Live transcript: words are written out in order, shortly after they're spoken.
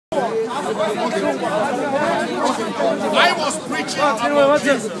I was preaching about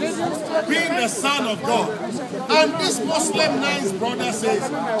Jesus being the Son of God. And this Muslim nice brother says,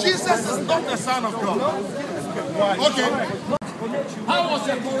 Jesus is not the Son of God. Okay. How was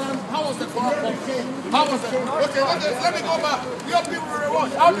the Quran? How was the Quran? How was it? Okay, let me go back. Your people will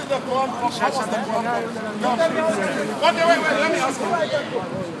rewatch. How did the Quran come? How was the Quran? Okay, wait, let me ask you.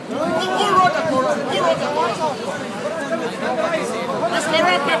 Who wrote the Quran? Who wrote the Quran? Is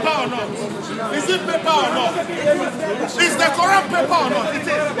Quran paper or not? Is it paper or not? Is the Quran paper or not? It is.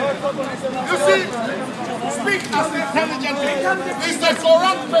 You see, speak as intelligently. Is the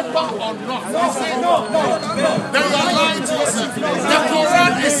Quran paper or not? You see? Then you are lying to yourself. The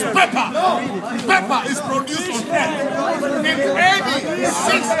Quran is paper. Paper is produced on earth. In AD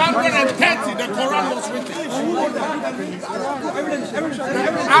 630, the Quran was written.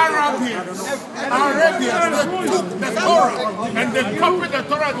 Arabians, they took the Torah and they copied the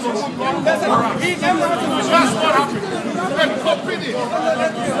Torah to the Quran. That's what happened. They copied it.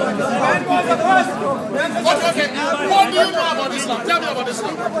 Okay, what do you know about Islam? Tell me about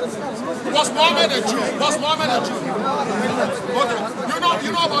Islam. Was Muhammad a Jew? Was Muhammad a Jew? Okay, you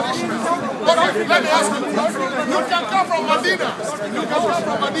know about Islam. Okay, let me ask you. You can come from Medina. You can come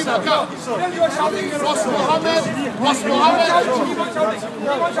from Medina. Come. Was Muhammad a Jew?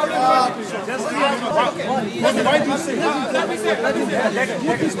 Okay, why do you say that?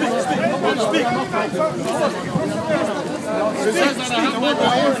 Speak.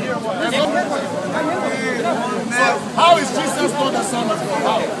 How is Jesus not the Son of God?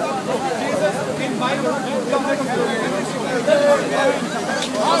 How?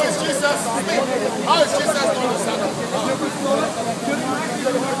 How is Jesus not the Son of God?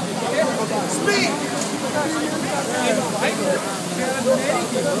 Speak!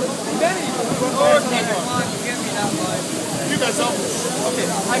 Give example. Okay,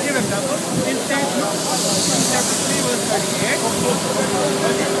 I give example. In chapter 3 verse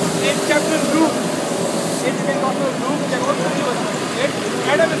 38. In chapter Luke, in Gospel of Luke, chapter 3 verse 38,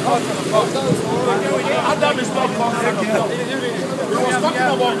 Adam is called son of God. Adam is not called son of God. He was talking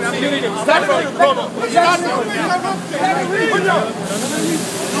about start from the problem. You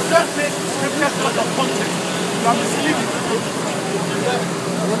can't take scriptures out of context. You are misleading.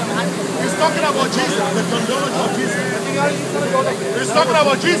 He's talking about Jesus, the terminology of Jesus. He's talking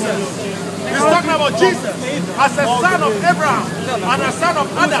about Jesus. He's talking about Jesus as a son of Abraham and a son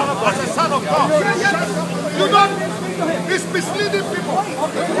of Adam, as a son of God. You don't, it's misleading people.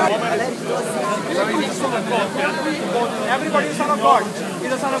 Everybody is son of God.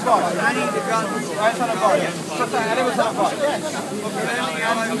 He's a son of God. I am son of God. So Adam is son of God.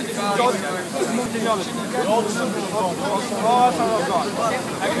 All son of God.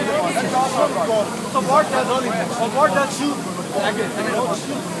 That's all son of God. So what does you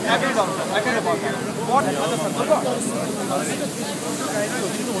agree about that? What is the son of God?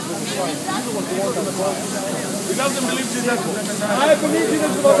 He doesn't believe Jesus. I believe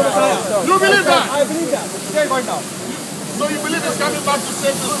Jesus is the Messiah. You believe that? I believe that. Say it right now. So you believe he's coming back to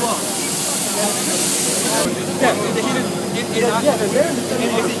save this world? Yeah,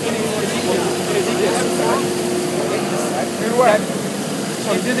 in what?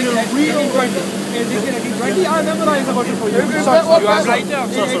 Ezekiel 18:20. I memorized about it for you. You are right there.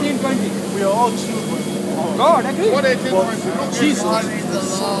 18:20. We are all children. God, agree. What 18:20? Jesus.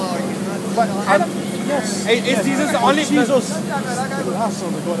 But yes. Is Jesus the only Jesus? The last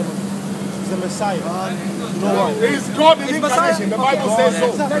son of God. He's the Messiah. No one. He's God in incarnation. The Bible says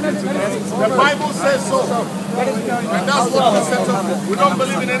so. The Bible says so. And that's what we settle for. We don't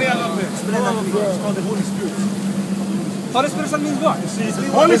believe in any other thing. It's called the Holy Spirit. Holy Spirit means what?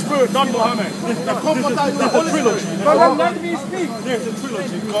 Holy Spirit, not Muhammad. The Comforter is the Holy Spirit. But let me speak. There's a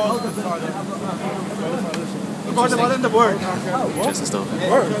trilogy. God the Father. God the Father and the Word.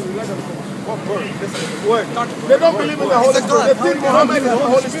 Word. What word? Word. They don't believe in the Holy Spirit. They think Muhammad is the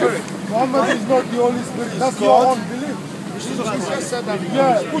Holy Spirit. Muhammad is not the Holy Spirit. That's your own belief. Jesus just said that.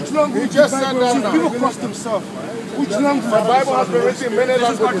 Yeah, which language? He just said that. People crossed themselves. Which language? The Bible has been written in many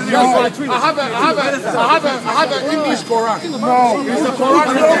languages. I have an English Quran. No. Is the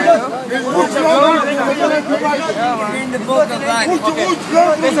Quran written? Which language? In the book of life. Which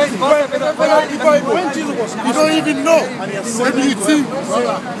language? When Jesus was, you don't even know. Maybe you think.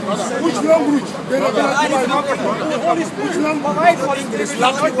 Which language? Which language?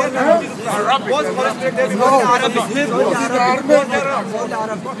 Islamic. Arabic. You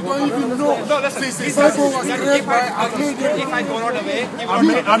don't even know. The Bible was created by If I go out away,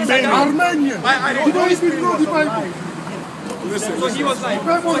 Armenian. You don't even know the Bible. Listen. so he was like, The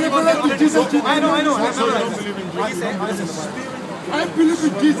Bible revealed to Jesus. I know. So you don't believe in Jesus. I believe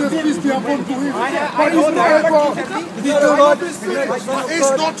in Jesus, peace be upon to him. But he's not a God. He cannot be spirit. But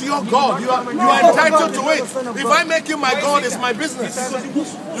it's not your God. You are entitled to it. If I make you my God, it's my business.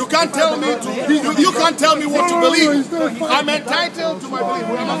 You can't tell me to. You can't tell me what to believe. I'm entitled to my belief.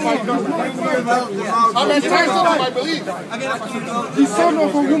 I'm entitled to my belief. The son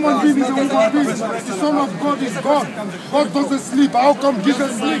of a woman being is a woman being. The son of God is God. God doesn't sleep. How come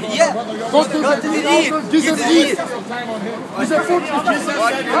Jesus sleep? God doesn't eat. How come Jesus eat? He's a food. Jesus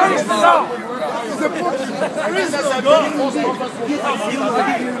said he's a food. Jesus said God.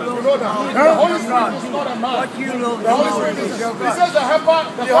 The Holy Spirit is not a man. The Holy Spirit is. He says the helper.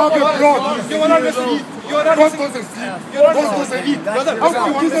 You have a blood. You will not eat. God doesn't sleep. God doesn't eat. How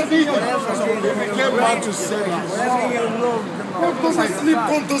come Jesus eat? He came back to say God doesn't sleep.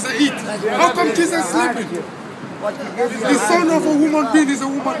 God doesn't eat. How come Jesus sleeping? The son of a woman being is a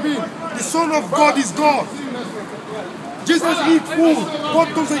woman being. The son of God is God. Jesus eats food.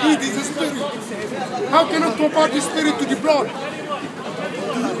 God doesn't eat. He's a spirit. How can I compare the spirit to the blood?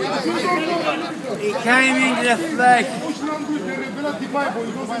 He came into the flesh.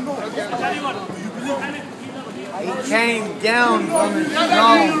 He came down from his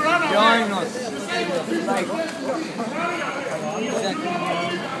throne, joined us.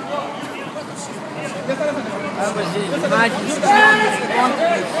 That was his majesty.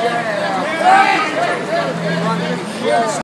 He wanted to share our